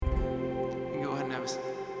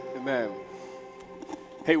Amen.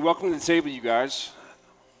 Hey, welcome to the table, you guys.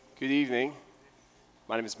 Good evening.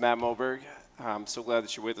 My name is Matt Moberg. I'm so glad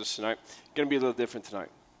that you're with us tonight. Going to be a little different tonight.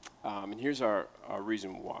 And here's our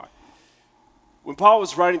reason why. When Paul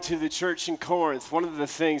was writing to the church in Corinth, one of the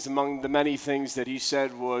things among the many things that he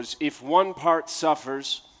said was, if one part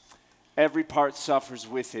suffers, every part suffers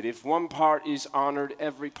with it. If one part is honored,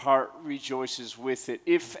 every part rejoices with it.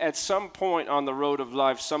 If at some point on the road of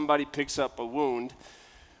life somebody picks up a wound,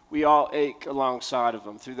 we all ache alongside of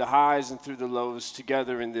them. Through the highs and through the lows,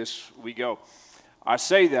 together in this we go. I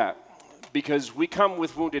say that because we come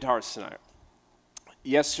with wounded hearts tonight.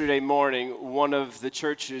 Yesterday morning, one of the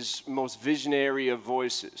church's most visionary of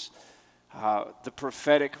voices, the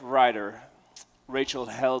prophetic writer, Rachel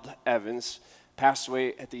Held Evans, passed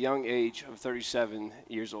away at the young age of 37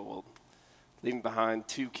 years old, leaving behind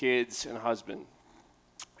 2 kids and a husband.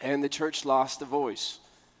 And the church lost a voice.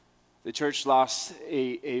 The church lost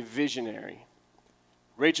a visionary.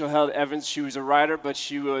 Rachel Held Evans, she was a writer, but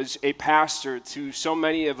she was a pastor to so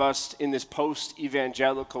many of us in this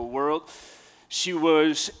post-evangelical world. She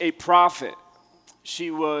was a prophet. She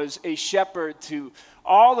was a shepherd to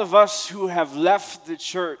all of us who have left the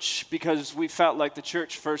church because we felt like the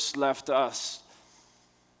church first left us.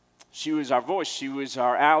 She was our voice. She was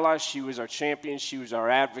our ally. She was our champion. She was our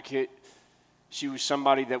advocate. She was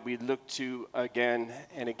somebody that we looked to again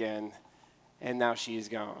and again, and now she is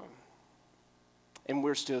gone. And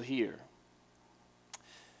we're still here.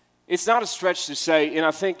 It's not a stretch to say, and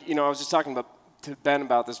I think, I was just talking to Ben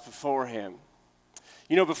about this beforehand.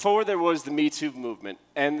 Before there was the Me Too movement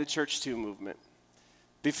and the Church Too movement,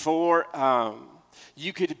 before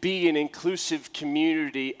you could be an inclusive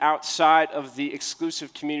community outside of the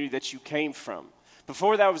exclusive community that you came from,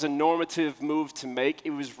 before that was a normative move to make,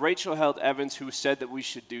 it was Rachel Held Evans who said that we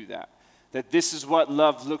should do that this is what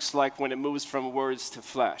love looks like when it moves from words to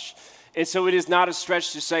flesh. And so it is not a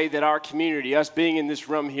stretch to say that our community, us being in this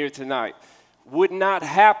room here tonight, would not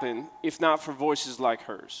happen if not for voices like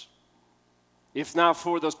hers. If not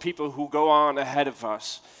for those people who go on ahead of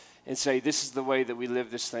us and say, this is the way that we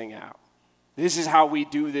live this thing out. This is how we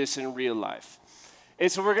do this in real life. And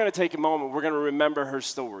so we're going to take a moment. We're going to remember her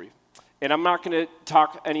story. And I'm not going to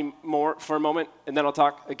talk anymore for a moment, and then I'll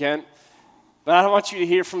talk again. But I want you to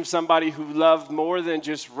hear from somebody who loved more than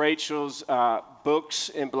just Rachel's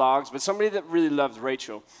books and blogs, but somebody that really loved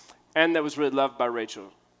Rachel and that was really loved by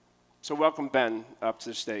Rachel. So welcome Ben up to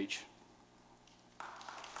the stage.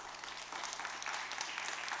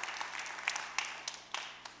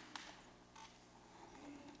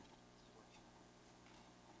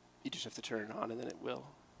 You just have to turn it on, and then it will.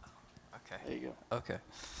 Okay. There you go. Okay.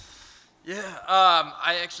 Yeah,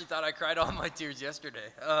 I actually thought I cried all my tears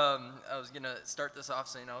yesterday. I was going to start this off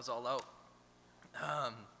saying I was all out.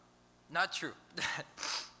 Not true.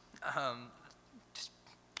 Just,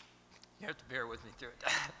 you have to bear with me through it.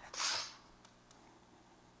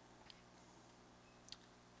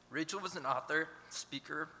 Rachel was an author,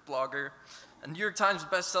 speaker, blogger, a New York Times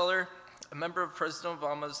bestseller, a member of President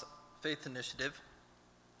Obama's Faith Initiative,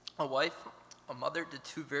 a wife, a mother to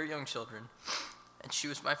 2 very young children, and she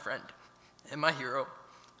was my friend and my hero,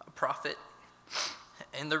 a prophet,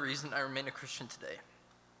 and the reason I remain a Christian today.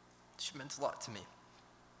 She meant a lot to me.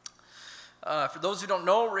 For those who don't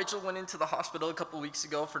know, Rachel went into the hospital a couple weeks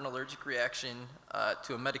ago for an allergic reaction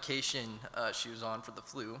to a medication she was on for the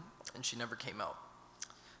flu, and she never came out.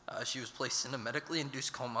 She was placed in a medically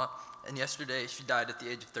induced coma, and yesterday she died at the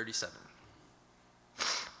age of 37.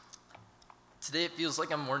 Today it feels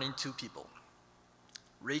like I'm mourning 2 people.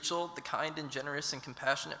 Rachel, the kind and generous and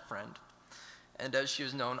compassionate friend, and as she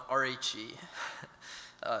was known, RHE,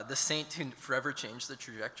 the saint who forever changed the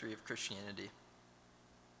trajectory of Christianity.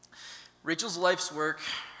 Rachel's life's work,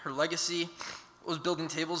 her legacy, was building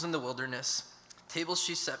tables in the wilderness, tables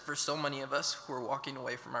she set for so many of us who are walking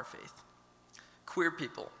away from our faith. Queer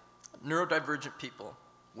people, neurodivergent people,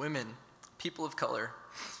 women, people of color,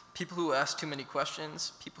 people who asked too many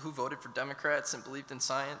questions, people who voted for Democrats and believed in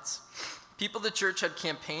science, people the church had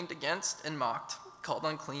campaigned against and mocked, called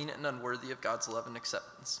unclean and unworthy of God's love and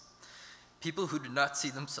acceptance. People who do not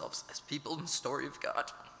see themselves as people in the story of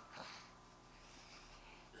God.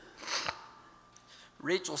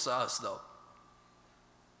 Rachel saw us, though.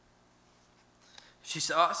 She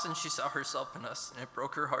saw us and she saw herself in us, and it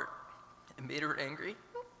broke her heart. It made her angry.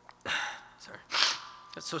 Sorry.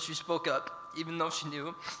 So she spoke up, even though she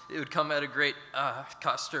knew it would come at a great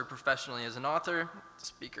cost to her professionally as an author,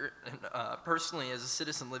 speaker, and personally as a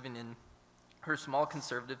citizen living in her small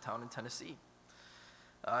conservative town in Tennessee.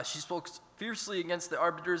 She spoke fiercely against the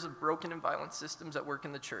arbiters of broken and violent systems at work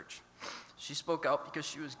in the church. She spoke out because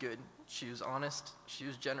she was good, she was honest, she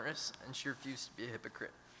was generous, and she refused to be a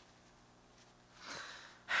hypocrite.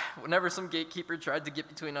 Whenever some gatekeeper tried to get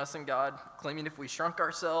between us and God, claiming if we shrunk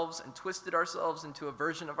ourselves and twisted ourselves into a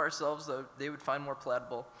version of ourselves that they would find more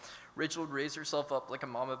palatable, Rachel would raise herself up like a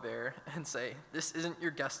mama bear and say, "This isn't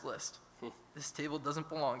your guest list. This table doesn't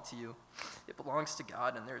belong to you. It belongs to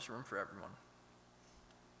God, and there's room for everyone."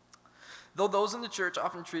 Though those in the church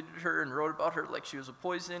often treated her and wrote about her like she was a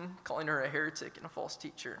poison, calling her a heretic and a false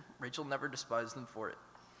teacher, Rachel never despised them for it.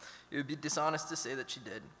 It would be dishonest to say that she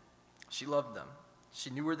did. She loved them. She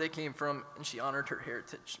knew where they came from, and she honored her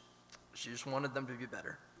heritage. She just wanted them to be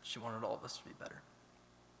better. She wanted all of us to be better.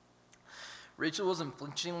 Rachel was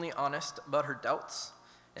unflinchingly honest about her doubts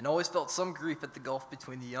and always felt some grief at the gulf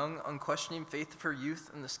between the young, unquestioning faith of her youth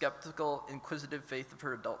and the skeptical, inquisitive faith of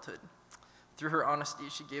her adulthood. Through her honesty,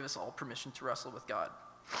 she gave us all permission to wrestle with God.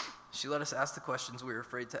 She let us ask the questions we were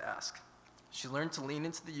afraid to ask. She learned to lean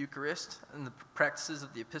into the Eucharist and the practices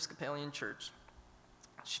of the Episcopalian Church.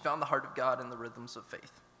 She found the heart of God in the rhythms of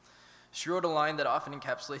faith. She wrote a line that often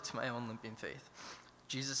encapsulates my own limping faith.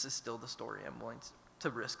 Jesus is still the story I'm willing to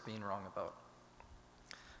risk being wrong about.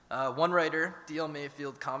 One writer, D.L.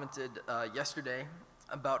 Mayfield, commented yesterday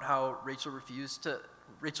about how Rachel refused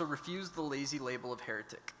the lazy label of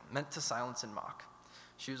heretic, meant to silence and mock.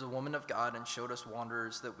 She was a woman of God and showed us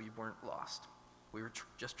wanderers that we weren't lost. We were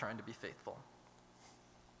just trying to be faithful.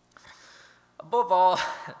 Above all,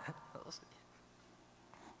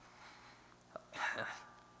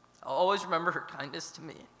 I'll always remember her kindness to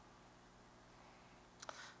me.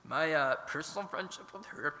 My personal friendship with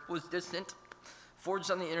her was distant,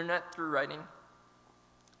 forged on the internet through writing.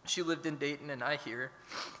 She lived in Dayton and I here,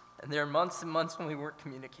 and there are months and months when we weren't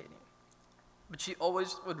communicating. But she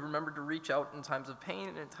always would remember to reach out in times of pain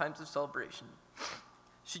and in times of celebration.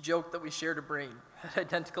 She joked that we shared a brain, had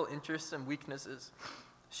identical interests and weaknesses.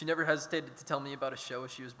 She never hesitated to tell me about a show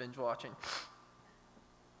she was binge watching.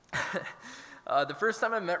 The first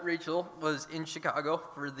time I met Rachel was in Chicago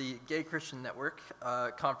for the Gay Christian Network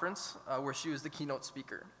conference, where she was the keynote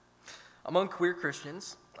speaker. Among queer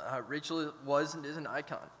Christians, Rachel was and is an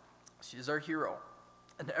icon. She is our hero,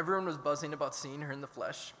 and everyone was buzzing about seeing her in the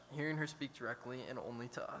flesh, hearing her speak directly and only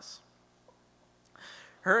to us.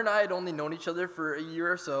 Her and I had only known each other for a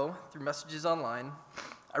year or so through messages online.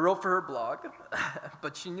 I wrote for her blog,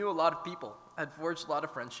 but she knew a lot of people, had forged a lot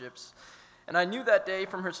of friendships, and I knew that day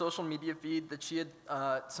from her social media feed that she had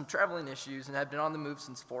some traveling issues and had been on the move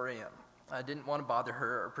since 4 a.m. I didn't want to bother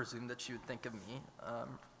her or presume that she would think of me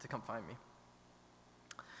to come find me.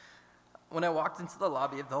 When I walked into the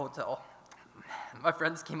lobby of the hotel, my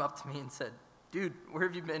friends came up to me and said, "Dude, where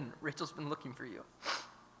have you been? Rachel's been looking for you."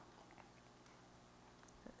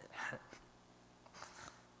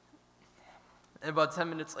 And about 10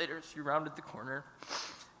 minutes later, she rounded the corner,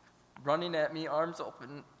 running at me, arms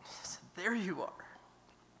open. She said, "There you are."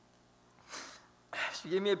 She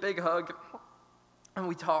gave me a big hug, and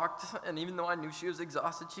we talked, and even though I knew she was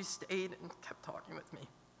exhausted, she stayed and kept talking with me.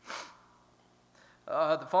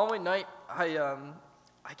 The following night,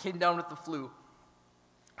 I came down with the flu.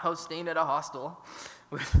 I was staying at a hostel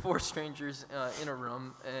with 4 strangers in a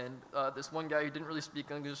room, and this one guy who didn't really speak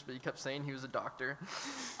English, but he kept saying he was a doctor.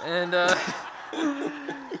 And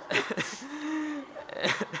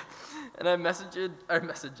and I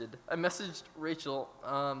messaged Rachel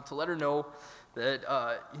to let her know that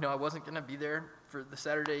I wasn't gonna be there for the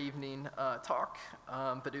Saturday evening talk,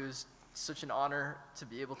 but it was such an honor to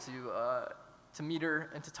be able to meet her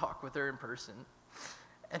and to talk with her in person.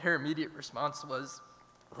 And her immediate response was,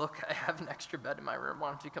 "Look, I have an extra bed in my room. Why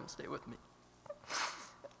don't you come stay with me?"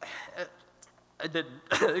 I didn't,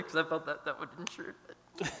 because I felt that would ensure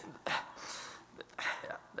that.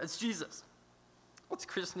 Yeah, that's Jesus. That's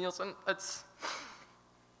Chris Nielsen.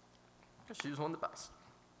 She was one of the best.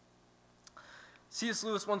 C.S.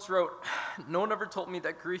 Lewis once wrote, "No one ever told me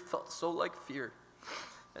that grief felt so like fear.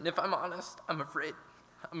 And if I'm honest, I'm afraid.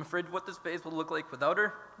 I'm afraid of what this phase will look like without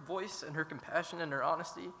her voice and her compassion and her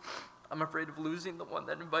honesty. I'm afraid of losing the one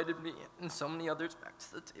that invited me and so many others back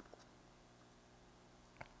to the table."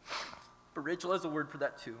 But Rachel has a word for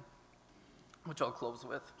that too, which I'll close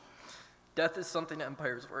with. Death is something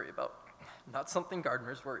empires worry about, not something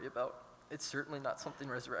gardeners worry about. It's certainly not something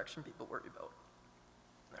resurrection people worry about.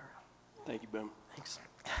 There. Thank you, Ben. Thanks.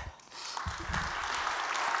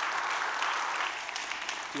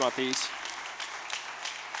 You want these?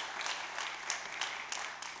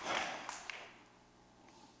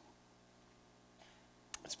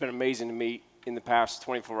 It's been amazing to me in the past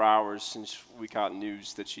 24 hours since we got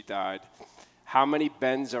news that she died, how many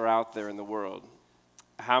Bens are out there in the world?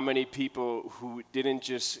 How many people who didn't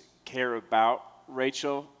just care about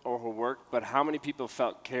Rachel or her work, but how many people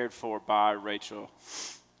felt cared for by Rachel?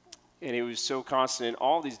 And it was so constant in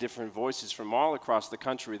all these different voices from all across the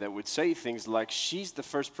country that would say things like, she's the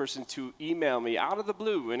first person to email me out of the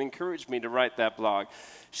blue and encourage me to write that blog.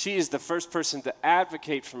 She is the first person to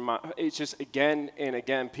advocate for my, it's just again and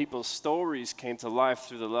again, people's stories came to life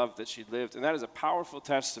through the love that she lived. And that is a powerful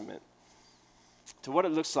testament to what it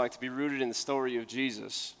looks like to be rooted in the story of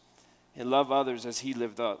Jesus and love others as he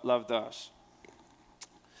loved us.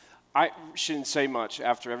 I shouldn't say much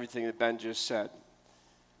after everything that Ben just said.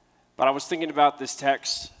 But I was thinking about this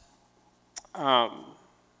text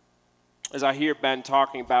as I hear Ben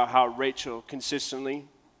talking about how Rachel consistently,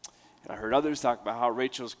 and I heard others talk about how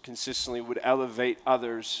Rachel consistently would elevate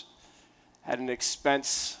others at an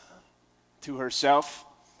expense to herself.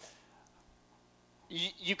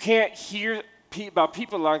 You can't hear about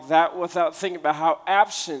people like that without thinking about how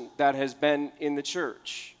absent that has been in the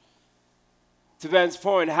church. To Ben's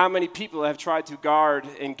point, how many people have tried to guard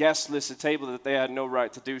and guest list a table that they had no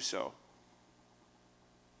right to do so?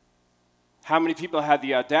 How many people had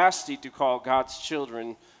the audacity to call God's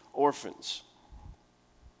children orphans?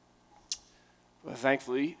 But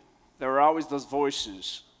thankfully, there are always those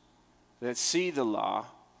voices that see the law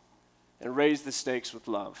and raise the stakes with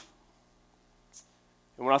love.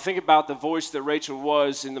 And when I think about the voice that Rachel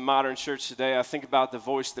was in the modern church today, I think about the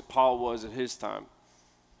voice that Paul was at his time.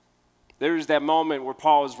 There was that moment where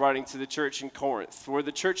Paul was writing to the church in Corinth, where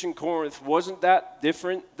the church in Corinth wasn't that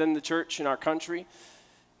different than the church in our country.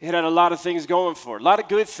 It had a lot of things going for it, a lot of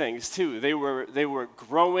good things too. They were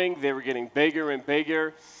growing, they were getting bigger and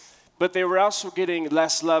bigger, but they were also getting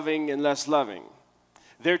less loving and less loving.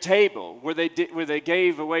 Their table, where they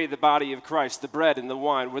gave away the body of Christ, the bread and the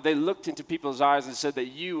wine, where they looked into people's eyes and said that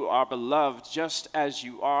you are beloved just as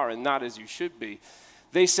you are and not as you should be.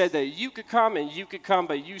 They said that you could come and you could come,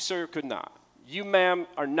 but you, sir, could not. You, ma'am,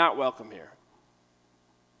 are not welcome here.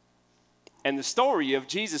 And the story of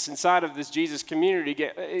Jesus inside of this Jesus community,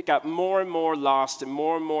 it got more and more lost and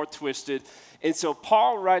more twisted. And so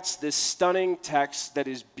Paul writes this stunning text that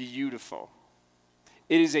is beautiful.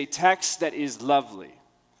 It is a text that is lovely.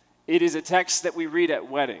 It is a text that we read at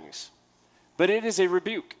weddings. But it is a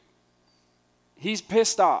rebuke. He's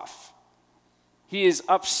pissed off. He is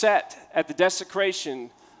upset at the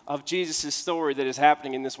desecration of Jesus' story that is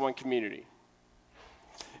happening in this one community.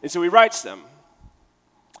 And so he writes them,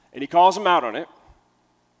 and he calls them out on it,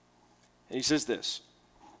 and he says this: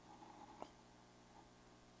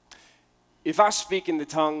 if I speak in the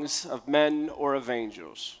tongues of men or of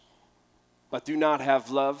angels, but do not have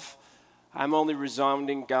love, I'm only a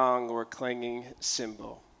resounding gong or a clanging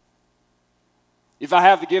cymbal. If I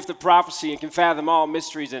have the gift of prophecy and can fathom all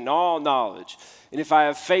mysteries and all knowledge, and if I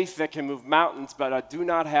have faith that can move mountains, but I do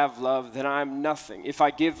not have love, then I am nothing. If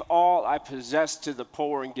I give all I possess to the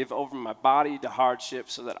poor and give over my body to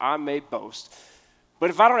hardship so that I may boast,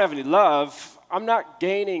 but if I don't have any love, I'm not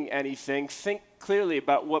gaining anything. Think clearly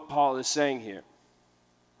about what Paul is saying here.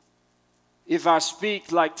 If I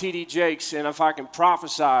speak like T.D. Jakes and if I can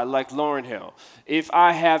prophesy like Lauryn Hill, if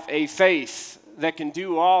I have a faith that can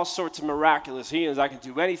do all sorts of miraculous healings, I can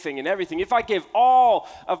do anything and everything. If I give all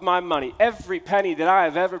of my money, every penny that I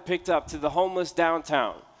have ever picked up to the homeless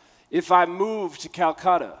downtown, if I move to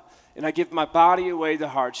Calcutta and I give my body away to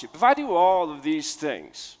hardship, if I do all of these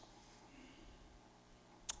things,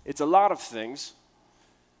 it's a lot of things,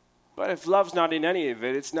 but if love's not in any of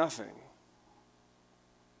it, it's nothing.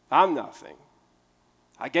 I'm nothing.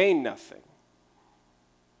 I gain nothing.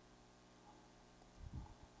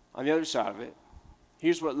 On the other side of it,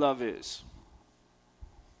 here's what love is.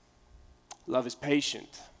 Love is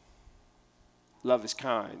patient. Love is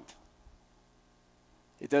kind.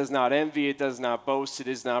 It does not envy, it does not boast, it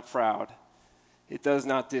is not proud. It does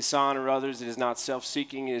not dishonor others, it is not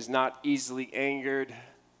self-seeking, it is not easily angered.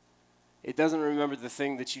 It doesn't remember the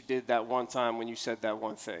thing that you did that one time when you said that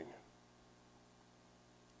one thing.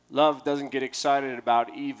 Love doesn't get excited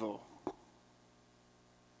about evil,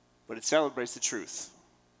 but it celebrates the truth.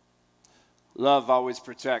 Love always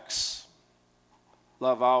protects.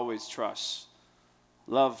 Love always trusts.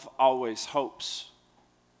 Love always hopes.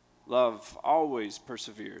 Love always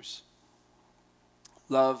perseveres.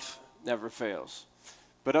 Love never fails.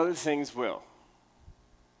 But other things will.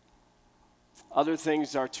 Other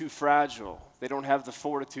things are too fragile. They don't have the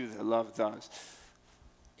fortitude that love does.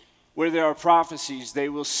 Where there are prophecies, they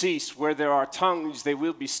will cease. Where there are tongues, they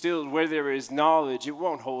will be stilled. Where there is knowledge, it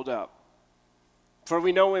won't hold up. For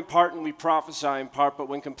we know in part and we prophesy in part, but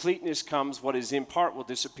when completeness comes, what is in part will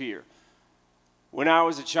disappear. When I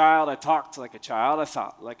was a child, I talked like a child, I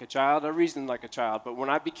thought like a child, I reasoned like a child. But when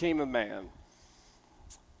I became a man,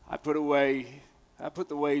 I put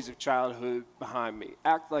the ways of childhood behind me.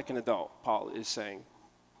 Act like an adult, Paul is saying.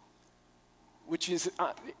 Which is,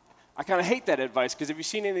 I kind of hate that advice, because have you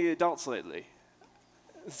seen any adults lately?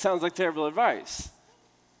 It sounds like terrible advice.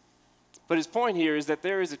 But his point here is that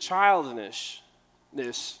there is a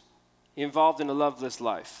childishness involved in a loveless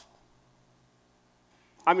life.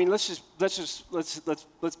 I mean, let's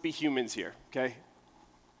be humans here, okay?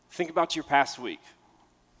 Think about your past week.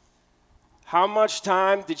 How much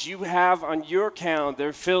time did you have on your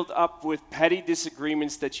calendar filled up with petty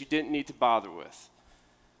disagreements that you didn't need to bother with?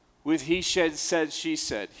 With he said, she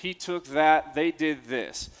said. He took that, they did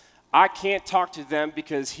this. I can't talk to them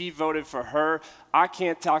because he voted for her. I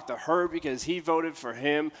can't talk to her because he voted for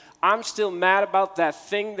him. I'm still mad about that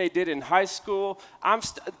thing they did in high school.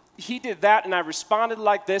 He did that and I responded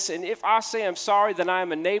like this, and if I say I'm sorry, then I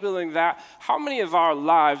am enabling that. How many of our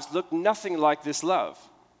lives look nothing like this love?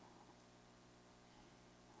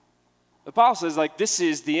 The Paul says, like, this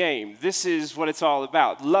is the aim. This is what it's all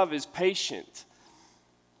about. Love is patient.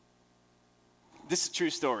 This is a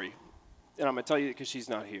true story, and I'm going to tell you because she's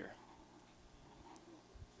not here.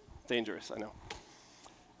 Dangerous, I know.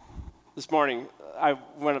 This morning, I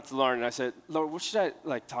went up to Lauren and I said, Lauren, what should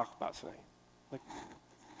I talk about tonight?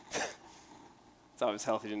 It's always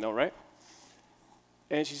healthy to know, right?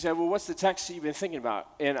 And she said, well, what's the text that you've been thinking about?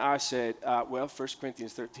 And I said, 1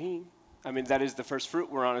 Corinthians 13. I mean, that is the first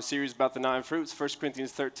fruit. We're on a series about the 9 fruits. 1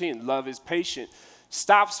 Corinthians 13, love is patient.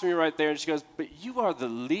 Stops me right there and she goes, but you are the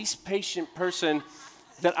least patient person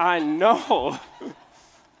that I know.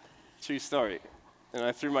 True story. And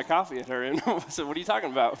I threw my coffee at her and said, what are you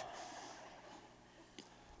talking about?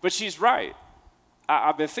 But she's right.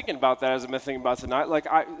 I've been thinking about that as I've been thinking about tonight.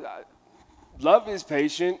 Love is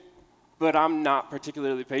patient, but I'm not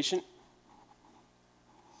particularly patient.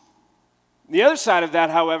 The other side of that,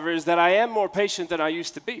 however, is that I am more patient than I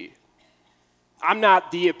used to be. I'm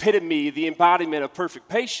not the epitome, the embodiment of perfect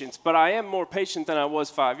patience, but I am more patient than I was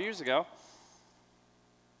 5 years ago.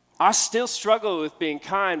 I still struggle with being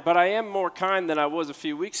kind, but I am more kind than I was a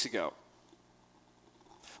few weeks ago.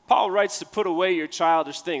 Paul writes to put away your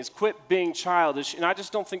childish things, quit being childish, and I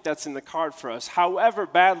just don't think that's in the card for us. However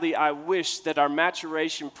badly I wish that our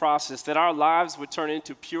maturation process, that our lives would turn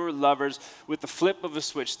into pure lovers with the flip of a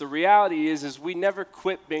switch. The reality is we never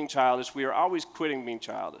quit being childish. We are always quitting being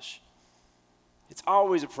childish. It's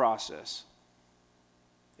always a process.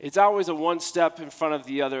 It's always a one step in front of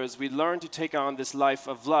the other as we learn to take on this life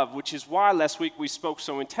of love, which is why last week we spoke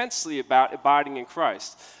so intensely about abiding in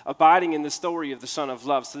Christ, abiding in the story of the Son of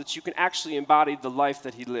Love, so that you can actually embody the life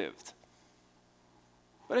that he lived.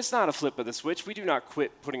 But it's not a flip of the switch. We do not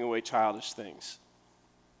quit putting away childish things.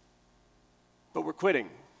 But we're quitting.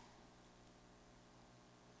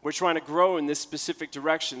 We're trying to grow in this specific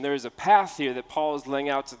direction. There is a path here that Paul is laying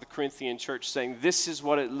out to the Corinthian church, saying this is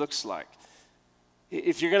what it looks like.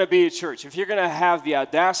 If you're going to be a church, if you're going to have the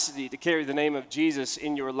audacity to carry the name of Jesus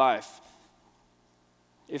in your life,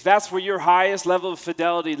 if that's where your highest level of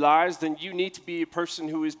fidelity lies, then you need to be a person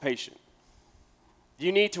who is patient.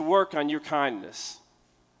 You need to work on your kindness.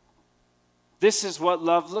 This is what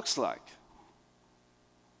love looks like.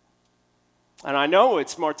 And I know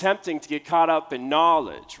it's more tempting to get caught up in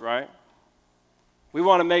knowledge, right? We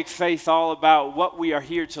want to make faith all about what we are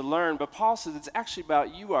here to learn, but Paul says it's actually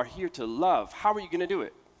about you are here to love. How are you going to do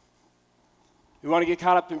it? We want to get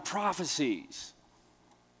caught up in prophecies.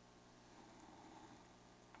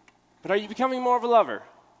 But are you becoming more of a lover?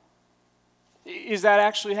 Is that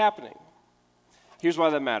actually happening? Here's why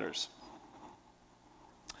that matters.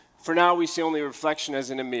 For now we see only a reflection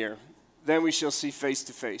as in a mirror. Then we shall see face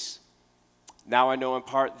to face. Now I know in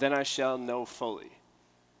part, then I shall know fully,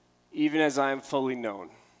 even as I am fully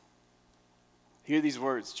known. Hear these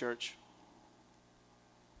words, church.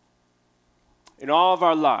 In all of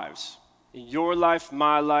our lives, in your life,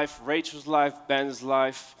 my life, Rachel's life, Ben's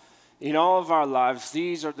life, in all of our lives,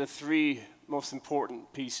 these are the 3 most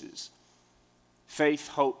important pieces: faith,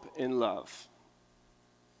 hope, and love.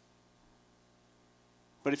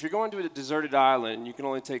 But if you're going to a deserted island, you can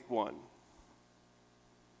only take one.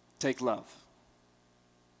 Take love.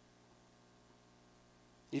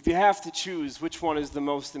 If you have to choose which one is the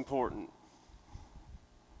most important,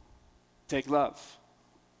 take love.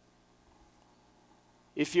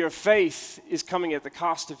 If your faith is coming at the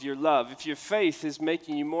cost of your love, if your faith is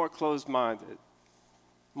making you more closed-minded,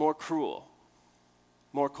 more cruel,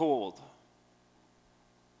 more cold,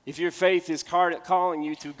 if your faith is calling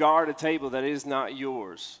you to guard a table that is not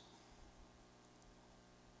yours,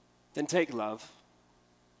 then take love.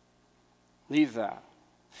 leave that.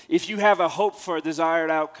 If you have a hope for a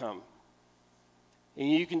desired outcome, and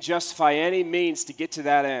you can justify any means to get to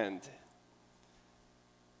that end,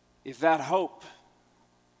 if that hope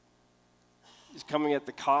is coming at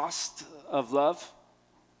the cost of love,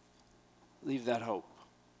 leave that hope.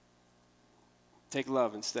 Take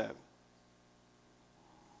love instead.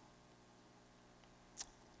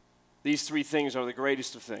 These three things are the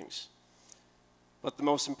greatest of things. But the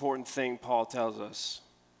most important thing, Paul tells us,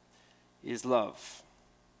 is love.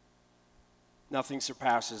 Nothing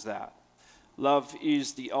surpasses that. Love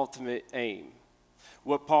is the ultimate aim.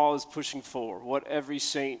 What Paul is pushing for, what every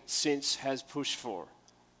saint since has pushed for,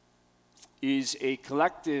 is a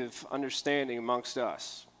collective understanding amongst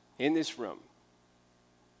us in this room.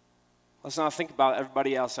 Let's not think about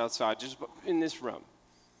everybody else outside, just in this room.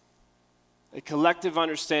 A collective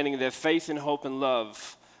understanding that faith and hope and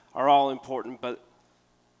love are all important, but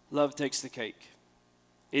love takes the cake.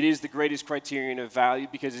 It is the greatest criterion of value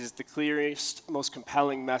because it is the clearest, most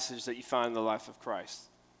compelling message that you find in the life of Christ.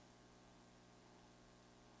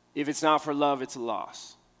 If it's not for love, it's a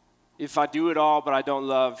loss. If I do it all but I don't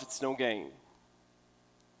love, it's no gain.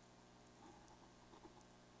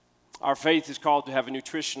 Our faith is called to have a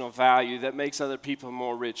nutritional value that makes other people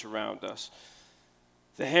more rich around us.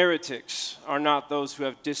 The heretics are not those who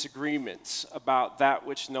have disagreements about that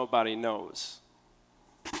which nobody knows.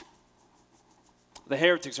 The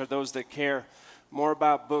heretics are those that care more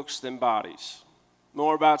about books than bodies,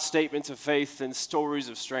 more about statements of faith than stories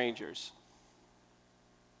of strangers.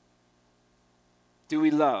 Do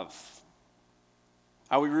we love?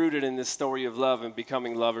 Are we rooted in this story of love and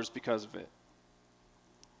becoming lovers because of it?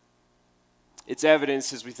 It's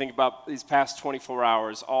evidence as we think about these past 24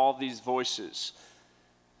 hours, all these voices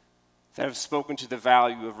that have spoken to the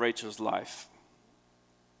value of Rachel's life.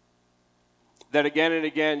 That again and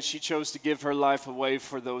again, she chose to give her life away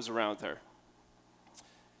for those around her.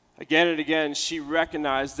 Again and again, she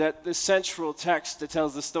recognized that the central text that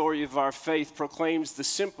tells the story of our faith proclaims the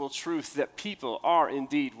simple truth that people are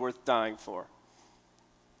indeed worth dying for.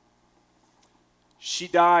 She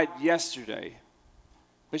died yesterday,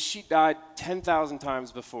 but she died 10,000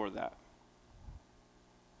 times before that.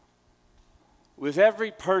 With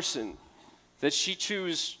every person that she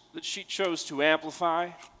chose to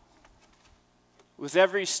amplify, with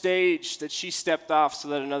every stage that she stepped off so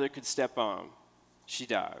that another could step on, she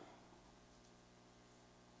died.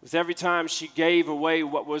 With every time she gave away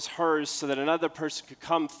what was hers so that another person could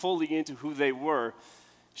come fully into who they were,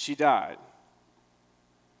 she died.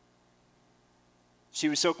 She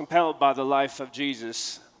was so compelled by the life of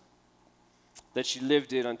Jesus that she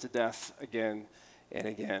lived it unto death again and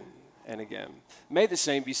again and again. May the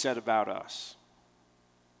same be said about us.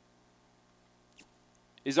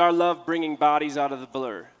 Is our love bringing bodies out of the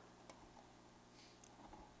blur?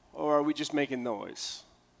 Or are we just making noise?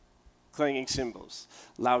 Clanging cymbals,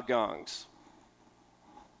 loud gongs.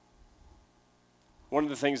 One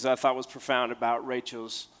of the things that I thought was profound about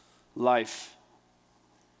Rachel's life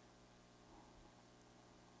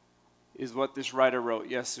is what this writer wrote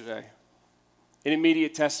yesterday. An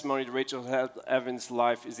immediate testimony to Rachel Evans'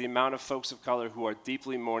 life is the amount of folks of color who are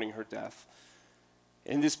deeply mourning her death.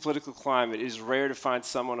 In this political climate, it is rare to find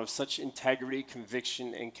someone of such integrity,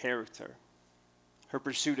 conviction, and character. Her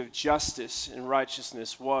pursuit of justice and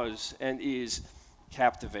righteousness was and is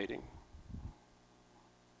captivating.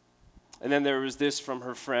 And then there was this from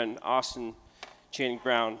her friend, Austin Channing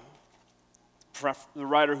Brown, the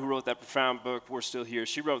writer who wrote that profound book, We're Still Here.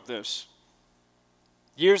 She wrote this.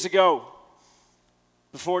 Years ago,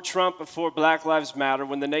 before Trump, before Black Lives Matter,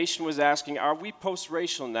 when the nation was asking, are we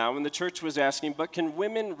post-racial now? When the church was asking, but can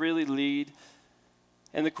women really lead?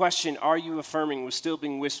 And the question, are you affirming, was still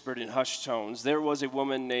being whispered in hushed tones. There was a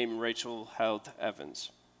woman named Rachel Held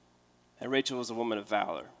Evans. And Rachel was a woman of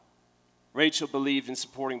valor. Rachel believed in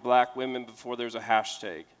supporting black women before there was a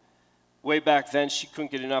hashtag. Way back then, she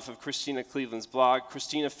couldn't get enough of Christina Cleveland's blog.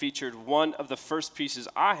 Christina featured one of the first pieces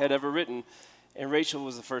I had ever written, and Rachel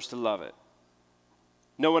was the first to love it.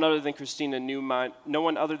 No one other than Christina knew my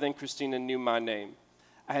name.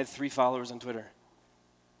 I had 3 followers on Twitter.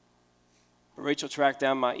 But Rachel tracked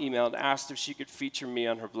down my email and asked if she could feature me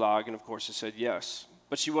on her blog, and of course I said yes.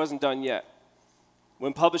 But she wasn't done yet.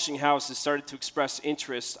 When publishing houses started to express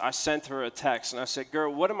interest, I sent her a text, and I said,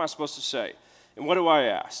 girl, what am I supposed to say? And what do I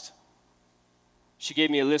ask? She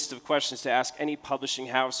gave me a list of questions to ask any publishing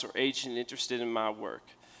house or agent interested in my work.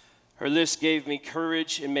 Her list gave me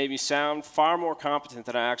courage and made me sound far more competent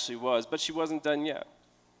than I actually was, but she wasn't done yet.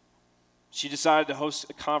 She decided to host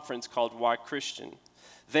a conference called Why Christian.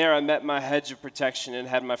 There I met my hedge of protection and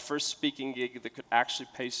had my first speaking gig that could actually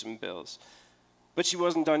pay some bills. But she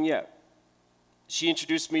wasn't done yet. She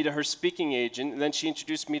introduced me to her speaking agent, and then she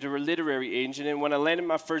introduced me to her literary agent. And when I landed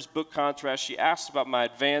my first book contract, she asked about my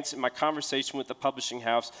advance and my conversation with the publishing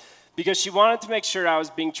house because she wanted to make sure I was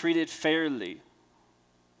being treated fairly.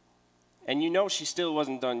 And she still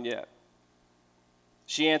wasn't done yet.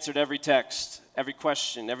 She answered every text, every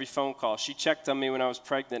question, every phone call. She checked on me when I was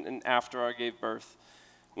pregnant and after I gave birth.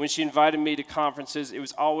 When she invited me to conferences, it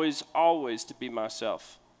was always to be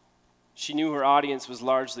myself. She knew her audience was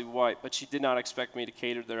largely white, but she did not expect me to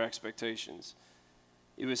cater to their expectations.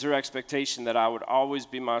 It was her expectation that I would always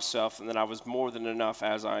be myself and that I was more than enough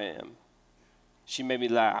as I am. She made me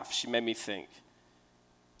laugh. She made me think.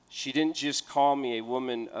 She didn't just call me a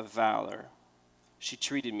woman of valor. She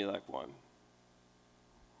treated me like one.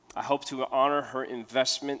 I hope to honor her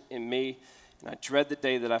investment in me, and I dread the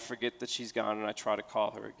day that I forget that she's gone and I try to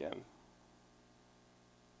call her again.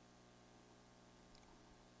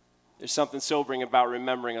 There's something sobering about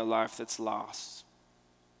remembering a life that's lost.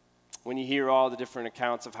 When you hear all the different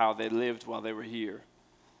accounts of how they lived while they were here,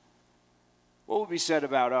 what will be said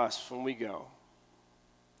about us when we go?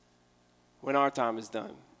 When our time is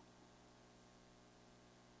done?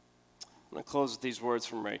 I'm going to close with these words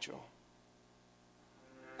from Rachel.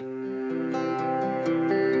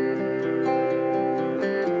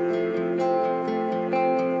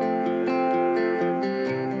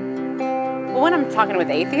 When I'm talking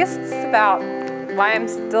with atheists about why I'm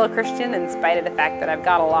still a Christian, in spite of the fact that I've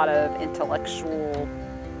got a lot of intellectual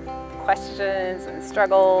questions and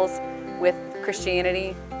struggles with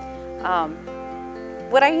Christianity,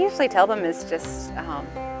 what I usually tell them is just,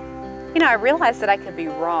 I realize that I could be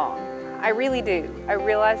wrong. I really do. I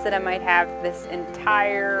realize that I might have this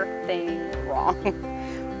entire thing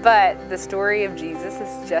wrong. But the story of Jesus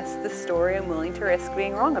is just the story I'm willing to risk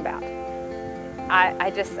being wrong about.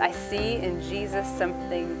 I see in Jesus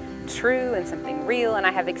something true and something real, and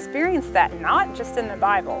I have experienced that not just in the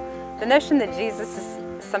Bible. The notion that Jesus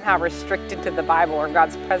is somehow restricted to the Bible or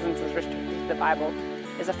God's presence is restricted to the Bible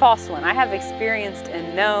is a false one. I have experienced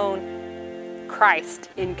and known Christ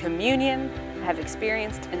in communion. I have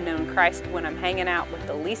experienced and known Christ when I'm hanging out with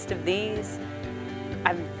the least of these.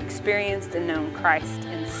 I've experienced and known Christ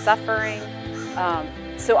in suffering.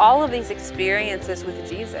 So all of these experiences with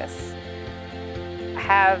Jesus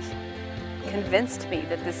have convinced me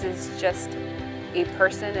that this is just a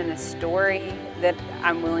person and a story that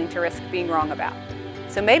I'm willing to risk being wrong about.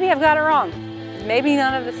 So maybe I've got it wrong. Maybe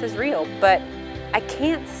none of this is real, but I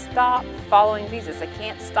can't stop following Jesus. I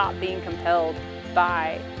can't stop being compelled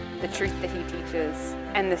by the truth that he teaches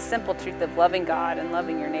and the simple truth of loving God and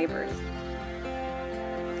loving your neighbors.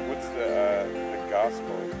 What's the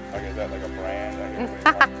gospel? Like, is that like a brand?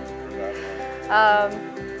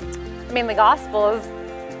 The gospel is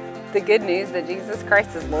the good news that Jesus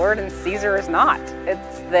Christ is Lord and Caesar is not.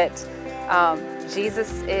 It's that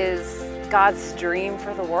Jesus is God's dream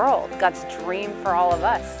for the world, God's dream for all of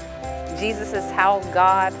us. Jesus is how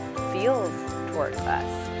God feels towards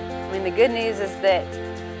us. The good news is that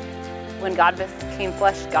when God became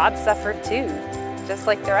flesh, God suffered too, just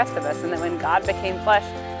like the rest of us. And that when God became flesh,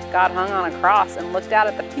 God hung on a cross and looked out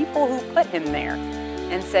at the people who put him there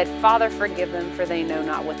and said, Father, forgive them, for they know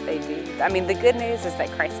not what they do. The good news is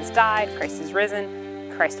that Christ has died, Christ has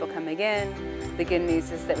risen, Christ will come again. The good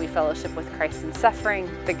news is that we fellowship with Christ in suffering.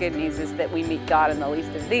 The good news is that we meet God in the least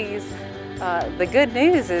of these. The good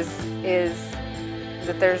news is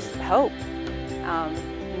that there's hope.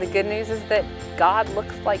 The good news is that God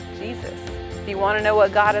looks like Jesus. If you want to know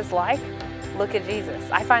what God is like, look at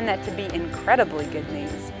Jesus. I find that to be incredibly good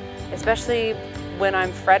news, especially when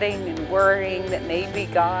I'm fretting and worrying that maybe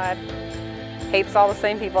God hates all the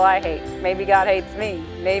same people I hate. Maybe God hates me.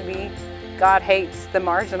 Maybe God hates the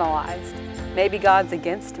marginalized. Maybe God's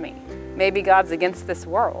against me. Maybe God's against this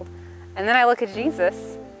world. And then I look at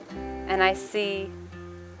Jesus and I see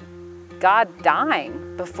God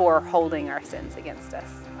dying before holding our sins against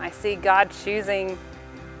us. I see God choosing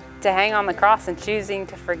to hang on the cross and choosing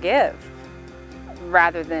to forgive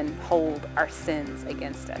rather than hold our sins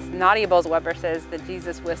against us. Nadia Bolz-Weber says that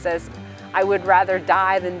Jesus says, I would rather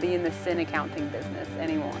die than be in the sin accounting business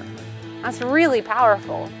anymore. That's really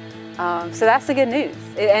powerful. So that's the good news.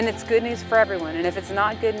 And it's good news for everyone. And if it's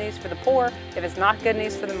not good news for the poor, if it's not good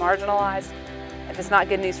news for the marginalized, if it's not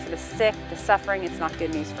good news for the sick, the suffering, it's not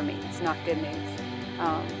good news for me. It's not good news.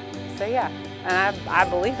 And I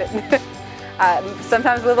believe it.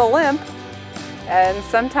 Sometimes with a limp, and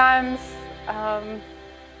sometimes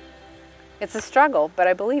it's a struggle, but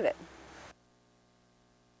I believe it.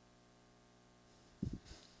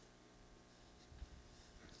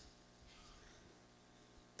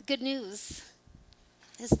 The good news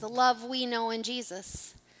is the love we know in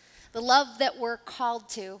Jesus. the love that we're called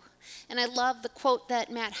to. And I love the quote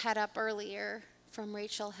that Matt had up earlier from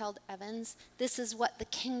Rachel Held Evans. This is what the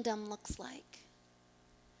kingdom looks like.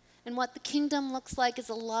 And what the kingdom looks like is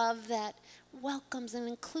a love that welcomes and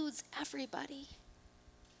includes everybody.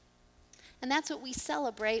 And that's what we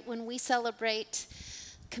celebrate when we celebrate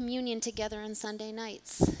communion together on Sunday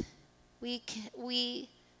nights. We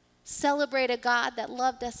celebrate a God that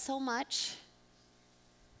loved us so much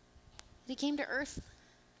that he came to earth.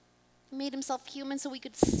 He made himself human so we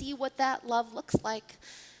could see what that love looks like.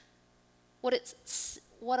 What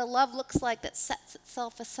a love looks like that sets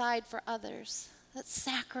itself aside for others, that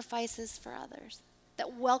sacrifices for others,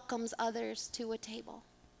 that welcomes others to a table.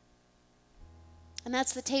 And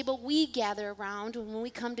that's the table we gather around when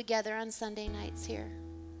we come together on Sunday nights here.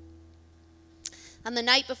 On the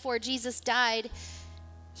night before Jesus died,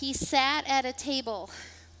 he sat at a table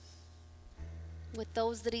with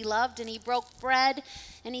those that he loved, and he broke bread,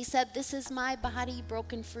 and he said, "This is my body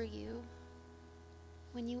broken for you.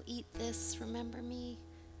 When you eat this, remember me.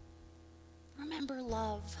 Remember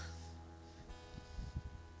love."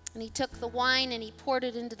 And he took the wine and he poured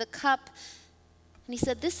it into the cup, and he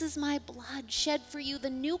said, "This is my blood shed for you, the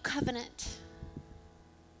new covenant.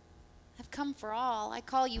 I've come for all. I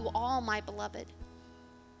call you all my beloved.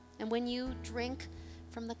 And when you drink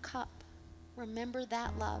from the cup, remember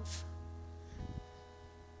that love."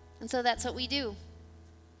 And so that's what we do.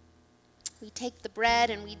 We take the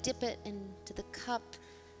bread and we dip it into the cup,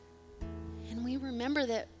 and we remember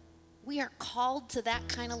that we are called to that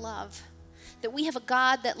kind of love, that we have a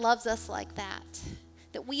God that loves us like that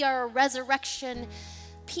we are a resurrection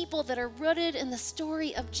people that are rooted in the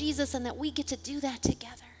story of Jesus, and that we get to do that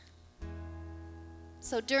together.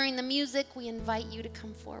 So during the music, we invite you to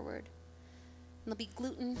come forward. And there'll be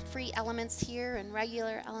gluten-free elements here and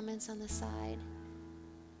regular elements on the side.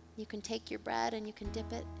 You can take your bread and you can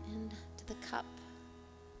dip it into the cup.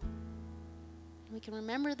 And we can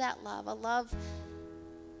remember that love, a love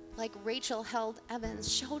like Rachel Held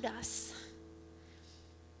Evans showed us.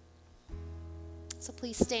 So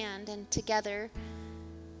please stand, and together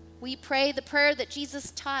we pray the prayer that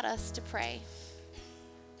Jesus taught us to pray.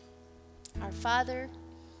 Our Father,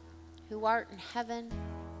 who art in heaven,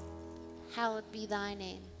 hallowed be thy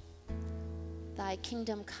name. Thy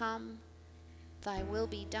kingdom come, thy will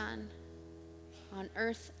be done, on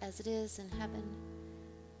earth as it is in heaven.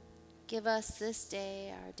 Give us this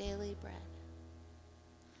day our daily bread.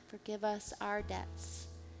 Forgive us our debts,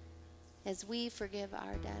 as we forgive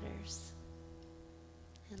our debtors.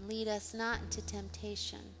 And lead us not into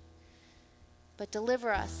temptation, but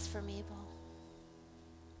deliver us from evil.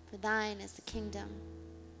 For thine is the kingdom,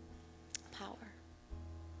 power,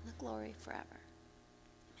 and the glory forever.